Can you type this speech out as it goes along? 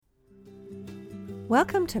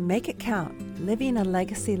Welcome to Make It Count, living a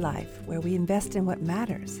legacy life where we invest in what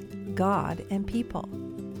matters, God and people.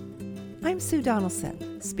 I'm Sue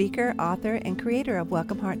Donaldson, speaker, author, and creator of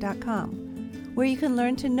WelcomeHeart.com, where you can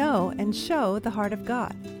learn to know and show the heart of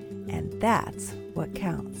God. And that's what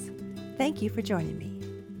counts. Thank you for joining me.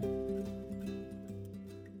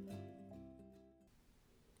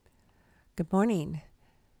 Good morning.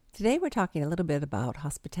 Today we're talking a little bit about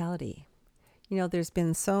hospitality. You know, there's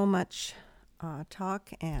been so much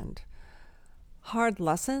talk and hard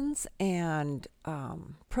lessons and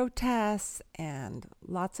protests and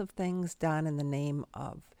lots of things done in the name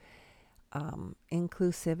of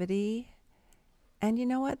inclusivity. And you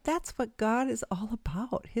know what? That's what God is all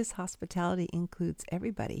about. His hospitality includes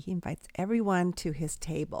everybody. He invites everyone to his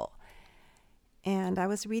table. And I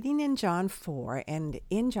was reading in John 4, and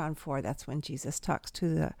in John 4, that's when Jesus talks to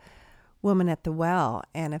the woman at the well.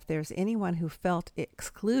 And if there's anyone who felt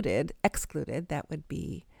excluded, that would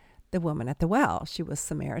be the woman at the well. She was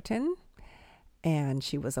Samaritan, and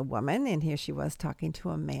she was a woman, and here she was talking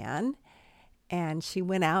to a man. And she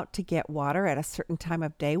went out to get water at a certain time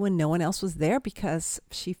of day when no one else was there because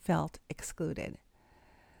she felt excluded.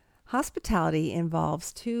 Hospitality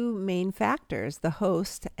involves two main factors, the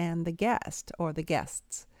host and the guest, or the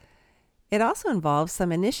guests. It also involves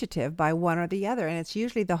some initiative by one or the other, and it's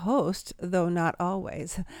usually the host, though not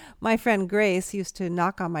always. My friend Grace used to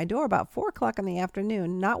knock on my door about 4 o'clock in the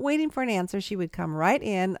afternoon. Not waiting for an answer, she would come right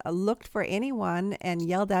in, looked for anyone, and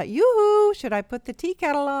yelled out, "Yoo-hoo, should I put the tea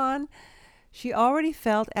kettle on?" She already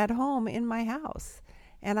felt at home in my house,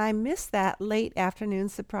 and I missed that late afternoon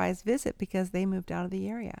surprise visit because they moved out of the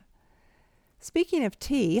area. Speaking of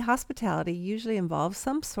tea, hospitality usually involves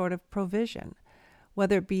some sort of provision,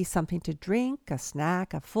 whether it be something to drink, a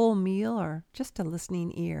snack, a full meal, or just a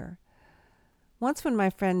listening ear. Once when my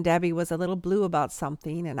friend Debbie was a little blue about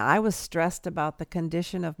something and I was stressed about the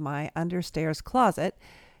condition of my understairs closet,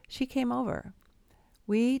 she came over.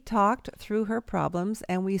 We talked through her problems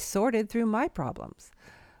and we sorted through my problems.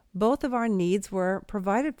 Both of our needs were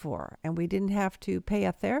provided for, and we didn't have to pay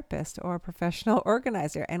a therapist or a professional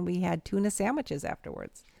organizer, and we had tuna sandwiches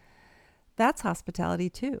afterwards. That's hospitality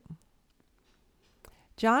too.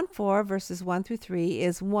 John 4, verses 1 through 3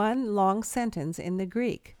 is one long sentence in the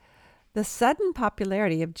Greek. The sudden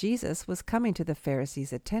popularity of Jesus was coming to the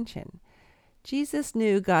Pharisees' attention. Jesus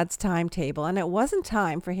knew God's timetable, and it wasn't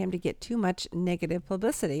time for him to get too much negative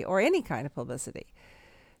publicity or any kind of publicity.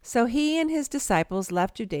 So he and his disciples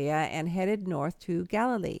left Judea and headed north to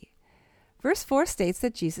Galilee. Verse 4 states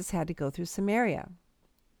that Jesus had to go through Samaria.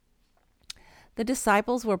 The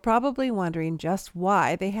disciples were probably wondering just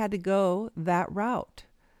why they had to go that route.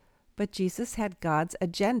 But Jesus had God's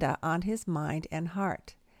agenda on his mind and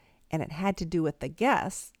heart, and it had to do with the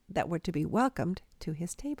guests that were to be welcomed to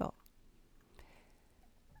his table.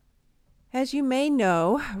 As you may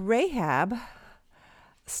know, Rahab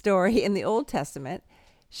story in the Old Testament,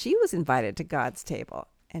 she was invited to God's table,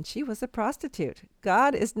 and she was a prostitute.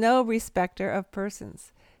 God is no respecter of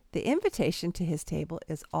persons. The invitation to his table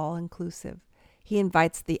is all-inclusive. He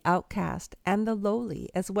invites the outcast and the lowly,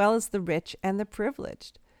 as well as the rich and the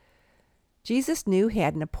privileged. Jesus knew he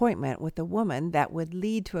had an appointment with a woman that would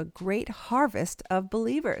lead to a great harvest of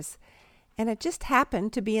believers, and it just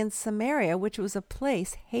happened to be in Samaria, which was a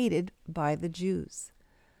place hated by the Jews.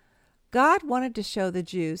 God wanted to show the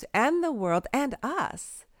Jews and the world and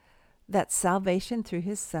us that salvation through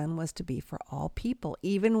his Son was to be for all people,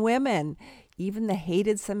 even women, even the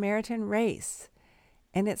hated Samaritan race.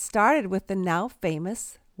 And it started with the now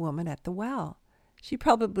famous woman at the well. She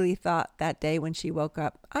probably thought that day when she woke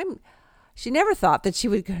up, she never thought that she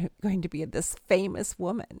was going to be this famous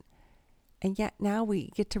woman. And yet now we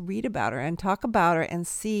get to read about her and talk about her and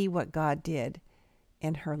see what God did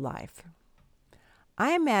in her life.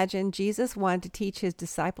 I imagine Jesus wanted to teach his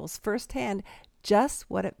disciples firsthand just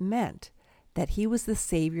what it meant that he was the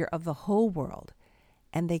Savior of the whole world,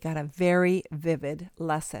 and they got a very vivid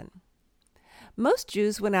lesson. Most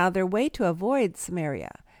Jews went out of their way to avoid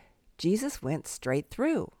Samaria. Jesus went straight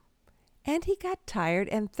through, and he got tired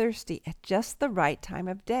and thirsty at just the right time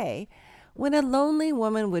of day when a lonely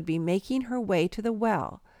woman would be making her way to the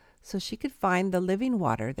well so she could find the living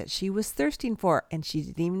water that she was thirsting for, and she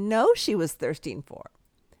didn't even know she was thirsting for.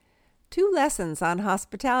 2 lessons on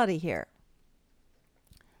hospitality here.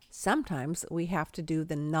 Sometimes we have to do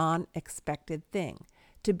the non-expected thing,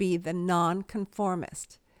 to be the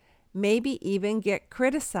non-conformist, maybe even get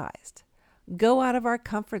criticized, go out of our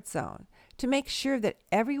comfort zone to make sure that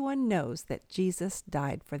everyone knows that Jesus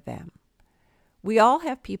died for them. We all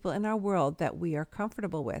have people in our world that we are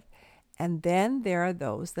comfortable with, and then there are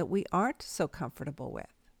those that we aren't so comfortable with.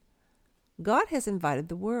 God has invited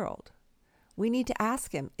the world. We need to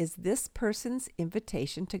ask him, is this person's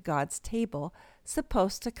invitation to God's table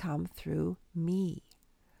supposed to come through me?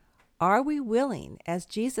 Are we willing, as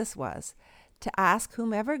Jesus was, to ask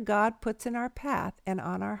whomever God puts in our path and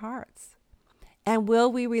on our hearts? And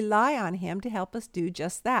will we rely on him to help us do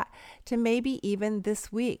just that, to maybe even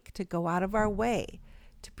this week to go out of our way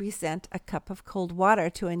to present a cup of cold water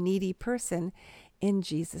to a needy person in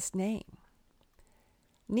Jesus' name?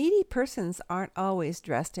 Needy persons aren't always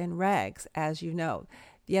dressed in rags, as you know.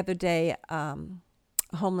 The other day, a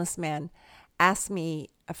homeless man asked me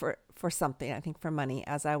for something, I think for money,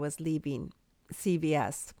 as I was leaving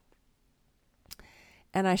CVS.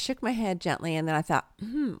 And I shook my head gently, and then I thought,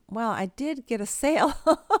 well, I did get a sale.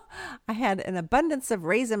 I had an abundance of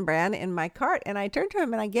Raisin Bran in my cart, and I turned to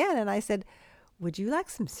him and I said, would you like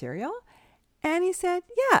some cereal? And he said,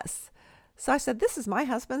 yes. So I said, this is my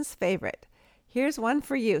husband's favorite. Here's one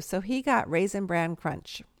for you. So he got Raisin Bran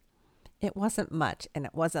Crunch. It wasn't much, and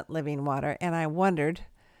it wasn't living water, and I wondered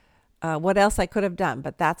what else I could have done,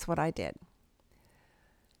 but that's what I did.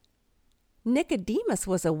 Nicodemus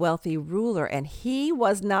was a wealthy ruler, and he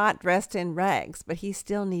was not dressed in rags, but he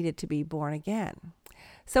still needed to be born again.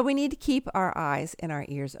 So we need to keep our eyes and our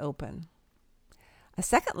ears open. A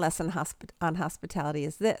second lesson on hospitality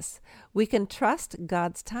is this: we can trust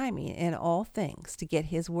God's timing in all things to get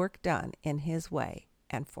his work done in his way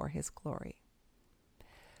and for his glory.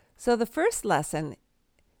 So the first lesson,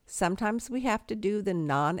 sometimes we have to do the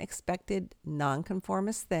non-expected,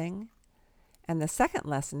 non-conformist thing. And the second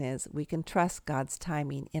lesson is we can trust God's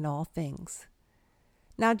timing in all things.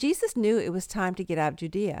 Now, Jesus knew it was time to get out of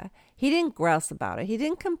Judea. He didn't grouse about it. He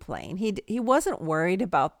didn't complain. He wasn't worried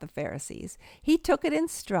about the Pharisees. He took it in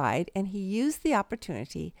stride, and he used the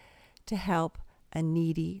opportunity to help a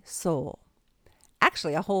needy soul.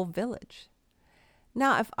 Actually, a whole village.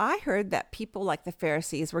 Now, if I heard that people like the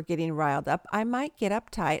Pharisees were getting riled up, I might get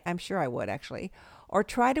uptight. I'm sure I would, actually, or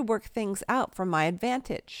try to work things out for my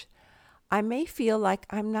advantage. I may feel like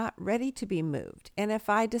I'm not ready to be moved, and if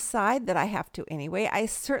I decide that I have to anyway, I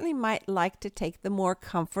certainly might like to take the more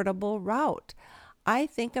comfortable route. I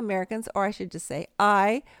think Americans, or I should just say,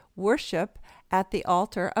 I worship at the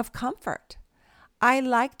altar of comfort. I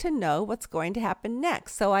like to know what's going to happen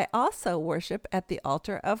next, so I also worship at the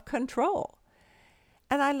altar of control.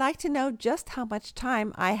 And I like to know just how much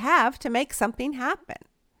time I have to make something happen.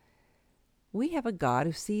 We have a God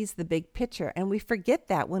who sees the big picture, and we forget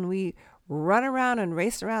that when we run around and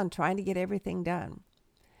race around trying to get everything done.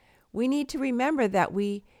 We need to remember that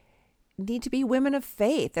we need to be women of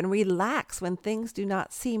faith and relax when things do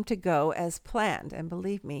not seem to go as planned. And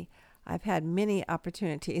believe me, I've had many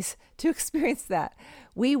opportunities to experience that.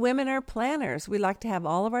 We women are planners. We like to have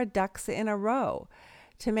all of our ducks in a row,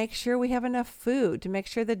 to make sure we have enough food, to make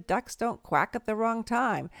sure the ducks don't quack at the wrong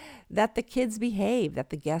time, that the kids behave, that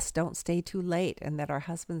the guests don't stay too late, and that our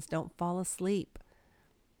husbands don't fall asleep.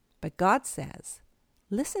 But God says,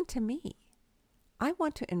 listen to me. I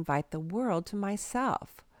want to invite the world to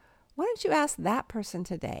myself. Why don't you ask that person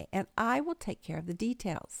today, and I will take care of the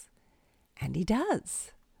details. And he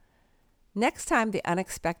does. Next time the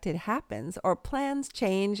unexpected happens or plans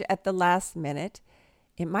change at the last minute,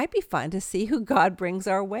 it might be fun to see who God brings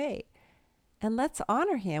our way. And let's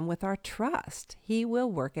honor him with our trust. He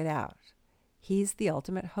will work it out. He's the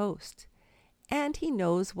ultimate host, and he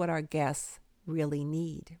knows what our guests really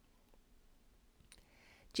need.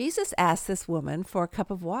 Jesus asked this woman for a cup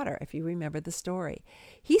of water, if you remember the story.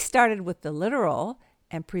 He started with the literal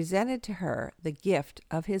and presented to her the gift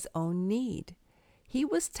of his own need. He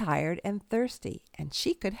was tired and thirsty, and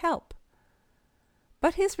she could help.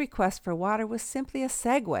 But his request for water was simply a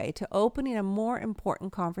segue to opening a more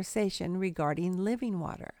important conversation regarding living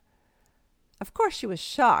water. Of course, she was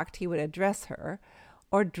shocked he would address her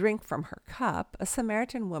or drink from her cup. A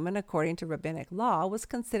Samaritan woman, according to rabbinic law, was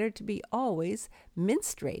considered to be always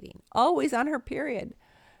menstruating, always on her period.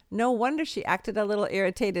 No wonder she acted a little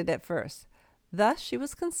irritated at first. Thus, she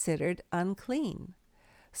was considered unclean.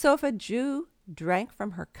 So if a Jew drank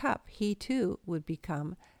from her cup, he too would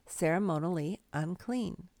become ceremonially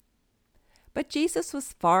unclean. But Jesus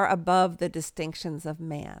was far above the distinctions of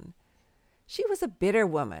man. She was a bitter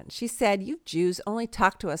woman. She said, "You Jews only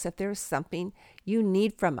talk to us if there is something you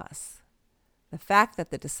need from us." The fact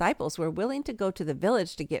that the disciples were willing to go to the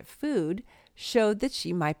village to get food showed that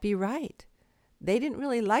she might be right. They didn't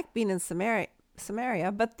really like being in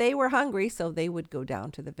Samaria, but they were hungry, so they would go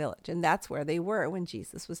down to the village. And that's where they were when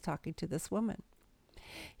Jesus was talking to this woman.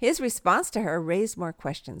 His response to her raised more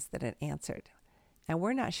questions than it answered, and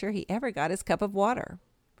we're not sure he ever got his cup of water.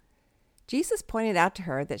 Jesus pointed out to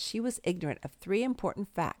her that she was ignorant of three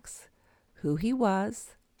important facts: who he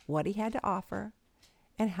was, what he had to offer,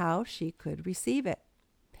 and how she could receive it.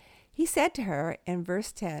 He said to her in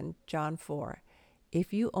verse 10, John 4,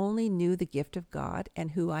 "If you only knew the gift of God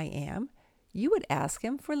and who I am, you would ask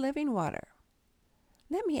him for living water."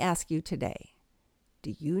 Let me ask you today,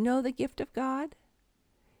 do you know the gift of God?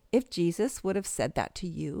 If Jesus would have said that to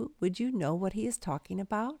you, would you know what he is talking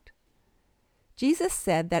about? Jesus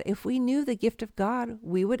said that if we knew the gift of God,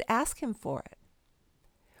 we would ask him for it.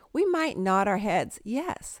 We might nod our heads,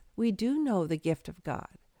 yes, we do know the gift of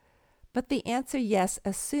God. But the answer yes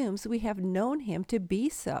assumes we have known him to be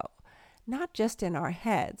so, not just in our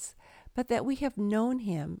heads, but that we have known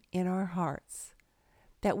him in our hearts,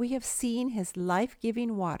 that we have seen his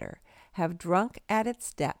life-giving water, have drunk at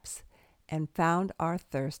its depths, and found our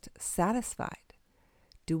thirst satisfied.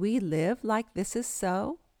 Do we live like this is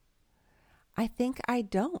so? I think I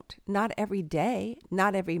don't. Not every day,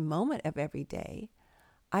 not every moment of every day.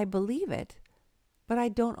 I believe it, but I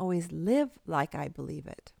don't always live like I believe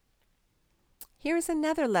it. Here's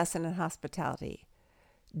another lesson in hospitality.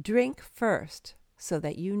 Drink first so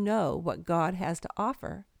that you know what God has to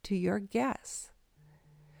offer to your guests.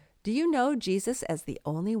 Do you know Jesus as the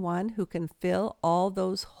only one who can fill all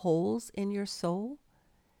those holes in your soul?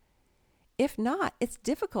 If not, it's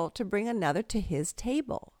difficult to bring another to his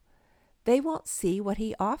table. They won't see what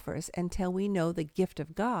he offers until we know the gift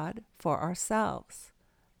of God for ourselves.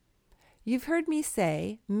 You've heard me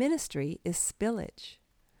say ministry is spillage.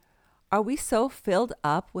 Are we so filled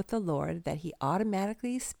up with the Lord that he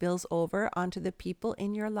automatically spills over onto the people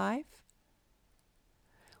in your life?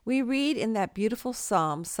 We read in that beautiful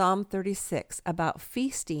psalm, Psalm 36, about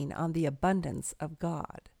feasting on the abundance of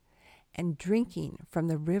God and drinking from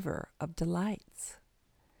the river of delights.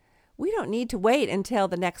 We don't need to wait until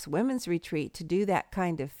the next women's retreat to do that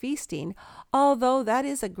kind of feasting, although that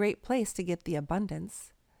is a great place to get the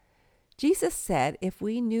abundance. Jesus said if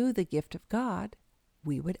we knew the gift of God,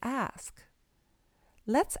 we would ask.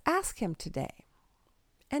 Let's ask him today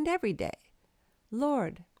and every day,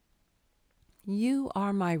 Lord, you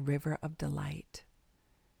are my river of delight.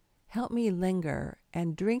 Help me linger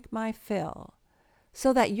and drink my fill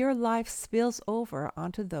so that your life spills over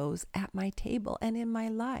onto those at my table and in my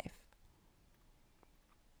life.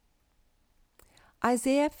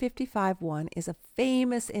 Isaiah 55:1 is a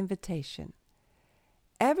famous invitation.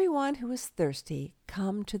 Everyone who is thirsty,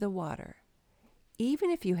 come to the water.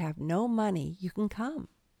 Even if you have no money, you can come.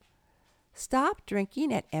 Stop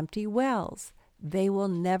drinking at empty wells. They will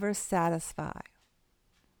never satisfy.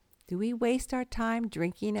 Do we waste our time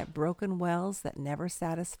drinking at broken wells that never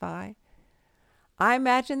satisfy? I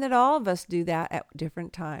imagine that all of us do that at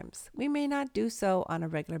different times. We may not do so on a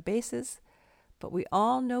regular basis, but we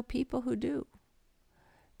all know people who do.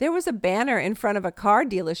 There was a banner in front of a car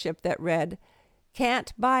dealership that read,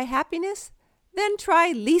 "Can't buy happiness? Then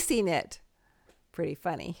try leasing it." Pretty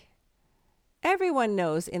funny. Everyone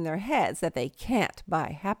knows in their heads that they can't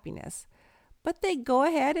buy happiness, but they go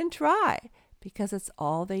ahead and try because it's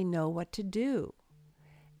all they know what to do.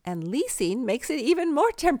 And leasing makes it even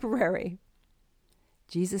more temporary.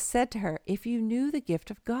 Jesus said to her, if you knew the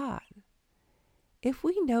gift of God. If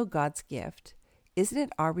we know God's gift, isn't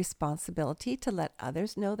it our responsibility to let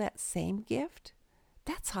others know that same gift?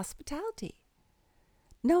 That's hospitality.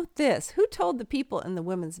 Note this, who told the people in the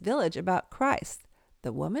women's village about Christ,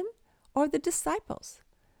 the woman or the disciples?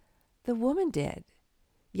 The woman did.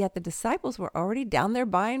 Yet the disciples were already down there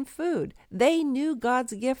buying food. They knew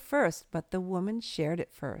God's gift first, but the woman shared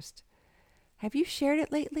it first. Have you shared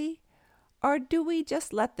it lately? Or do we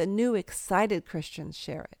just let the new excited Christians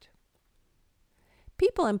share it?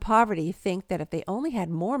 People in poverty think that if they only had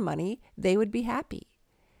more money, they would be happy.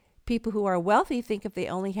 People who are wealthy think if they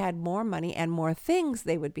only had more money and more things,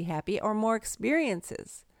 they would be happy, or more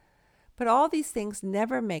experiences. But all these things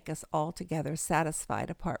never make us altogether satisfied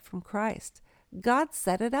apart from Christ. God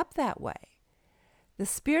set it up that way. The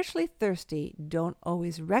spiritually thirsty don't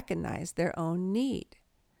always recognize their own need.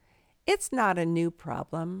 It's not a new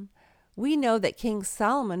problem. We know that King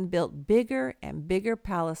Solomon built bigger and bigger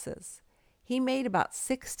palaces. He made about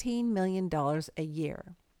 $16 million a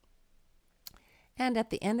year. And at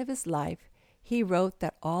the end of his life, he wrote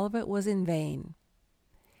that all of it was in vain.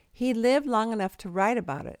 He lived long enough to write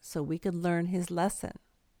about it so we could learn his lesson.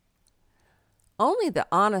 Only the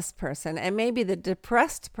honest person and maybe the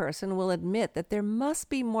depressed person will admit that there must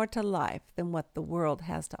be more to life than what the world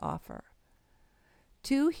has to offer.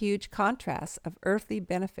 Two huge contrasts of earthly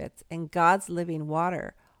benefits and God's living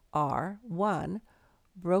water are, 1,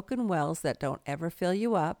 broken wells that don't ever fill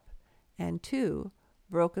you up, and 2,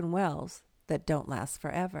 broken wells that don't last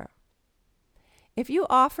forever. If you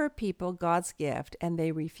offer people God's gift and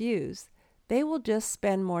they refuse, they will just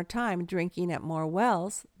spend more time drinking at more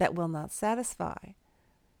wells that will not satisfy.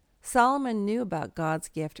 Solomon knew about God's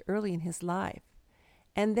gift early in his life,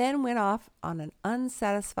 and then went off on an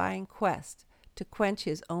unsatisfying quest to quench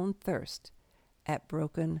his own thirst at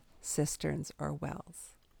broken cisterns or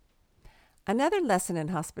wells. Another lesson in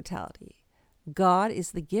hospitality: God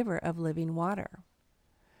is the giver of living water.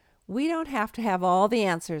 We don't have to have all the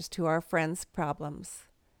answers to our friends' problems.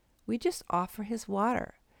 We just offer his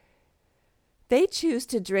water. They choose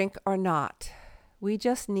to drink or not. We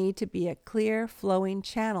just need to be a clear, flowing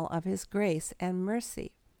channel of his grace and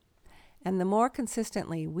mercy. And the more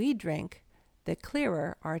consistently we drink, the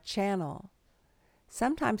clearer our channel.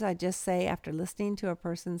 Sometimes I just say, after listening to a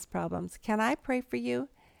person's problems, "Can I pray for you?"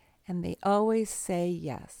 And they always say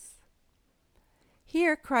yes.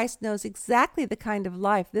 Here, Christ knows exactly the kind of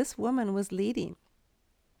life this woman was leading.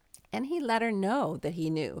 And he let her know that he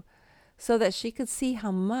knew, so that she could see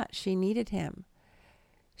how much she needed him.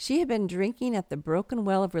 She had been drinking at the broken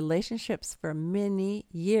well of relationships for many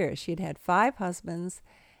years. She had had 5 husbands,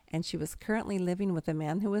 and she was currently living with a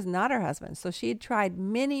man who was not her husband. So she had tried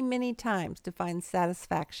many, many times to find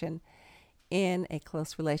satisfaction in a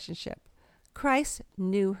close relationship. Christ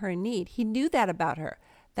knew her need. He knew that about her.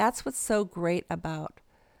 That's what's so great about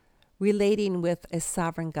relating with a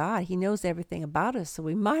sovereign God. He knows everything about us, so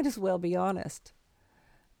we might as well be honest.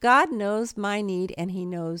 God knows my need, and he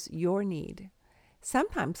knows your need.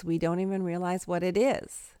 Sometimes we don't even realize what it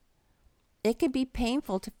is. It can be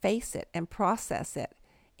painful to face it and process it,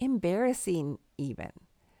 embarrassing even,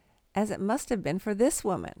 as it must have been for this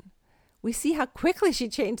woman. We see how quickly she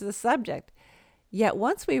changed the subject. Yet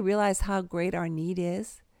once we realize how great our need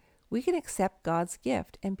is, we can accept God's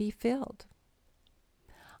gift and be filled.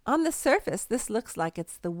 On the surface, this looks like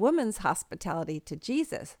it's the woman's hospitality to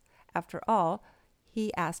Jesus. After all,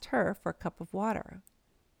 he asked her for a cup of water.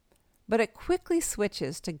 But it quickly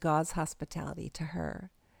switches to God's hospitality to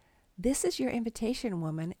her. This is your invitation,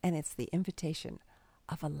 woman, and it's the invitation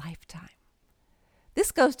of a lifetime.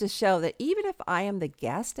 This goes to show that even if I am the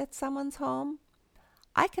guest at someone's home,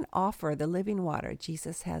 I can offer the living water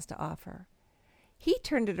Jesus has to offer. He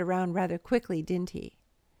turned it around rather quickly, didn't he?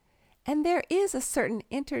 And there is a certain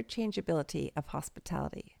interchangeability of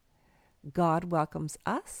hospitality. God welcomes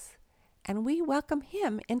us, and we welcome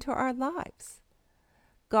him into our lives.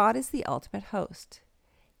 God is the ultimate host.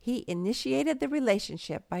 He initiated the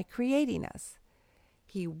relationship by creating us.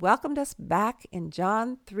 He welcomed us back in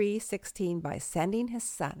John 3:16 by sending his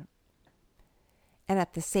son. And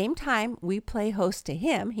at the same time we play host to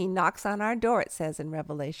him, he knocks on our door, it says in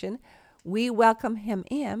Revelation. We welcome him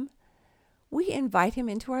in. We invite him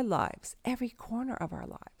into our lives, every corner of our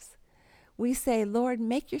lives. We say, Lord,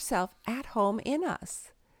 make yourself at home in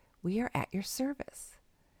us. We are at your service.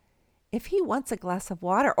 If he wants a glass of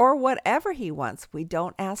water or whatever he wants, we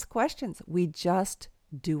don't ask questions. We just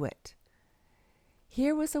do it.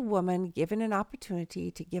 Here was a woman given an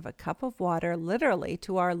opportunity to give a cup of water literally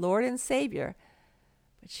to our Lord and Savior,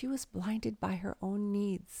 but she was blinded by her own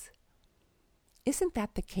needs. Isn't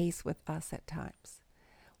that the case with us at times?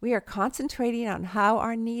 We are concentrating on how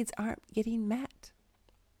our needs aren't getting met.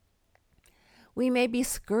 We may be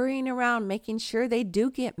scurrying around making sure they do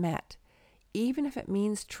get met, even if it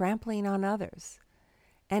means trampling on others.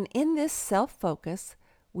 And in this self-focus,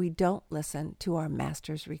 we don't listen to our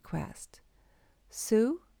master's request.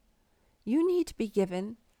 Sue, you need to be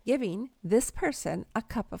giving this person a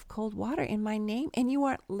cup of cold water in my name, and you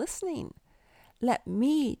aren't listening. Let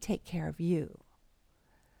me take care of you.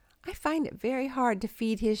 I find it very hard to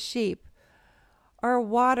feed his sheep or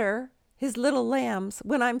water his little lambs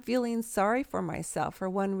when I'm feeling sorry for myself for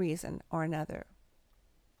one reason or another.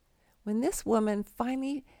 When this woman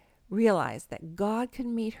finally realized that God could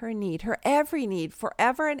meet her need, her every need,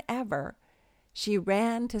 forever and ever, she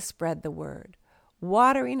ran to spread the word,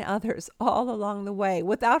 watering others all along the way.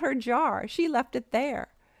 Without her jar, she left it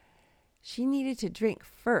there. She needed to drink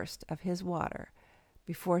first of his water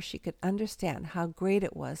before she could understand how great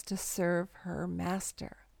it was to serve her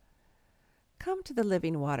master. Come to the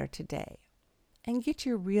living water today and get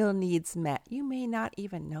your real needs met. You may not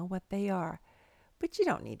even know what they are, but you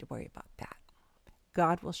don't need to worry about that.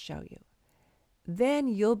 God will show you. Then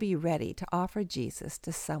you'll be ready to offer Jesus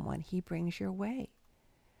to someone he brings your way.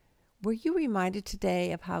 Were you reminded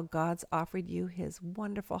today of how God's offered you his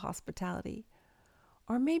wonderful hospitality?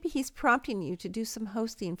 Or maybe he's prompting you to do some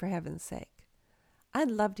hosting for heaven's sake.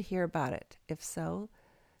 I'd love to hear about it. If so,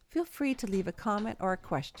 feel free to leave a comment or a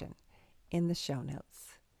question in the show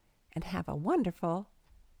notes. And have a wonderful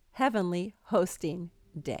heavenly hosting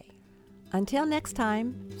day. Until next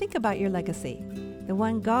time, think about your legacy, the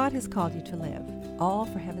one God has called you to live, all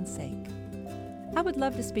for heaven's sake. I would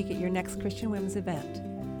love to speak at your next Christian Women's event.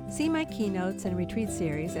 See my keynotes and retreat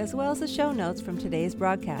series, as well as the show notes from today's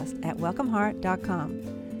broadcast at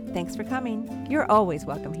welcomeheart.com. Thanks for coming. You're always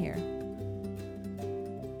welcome here.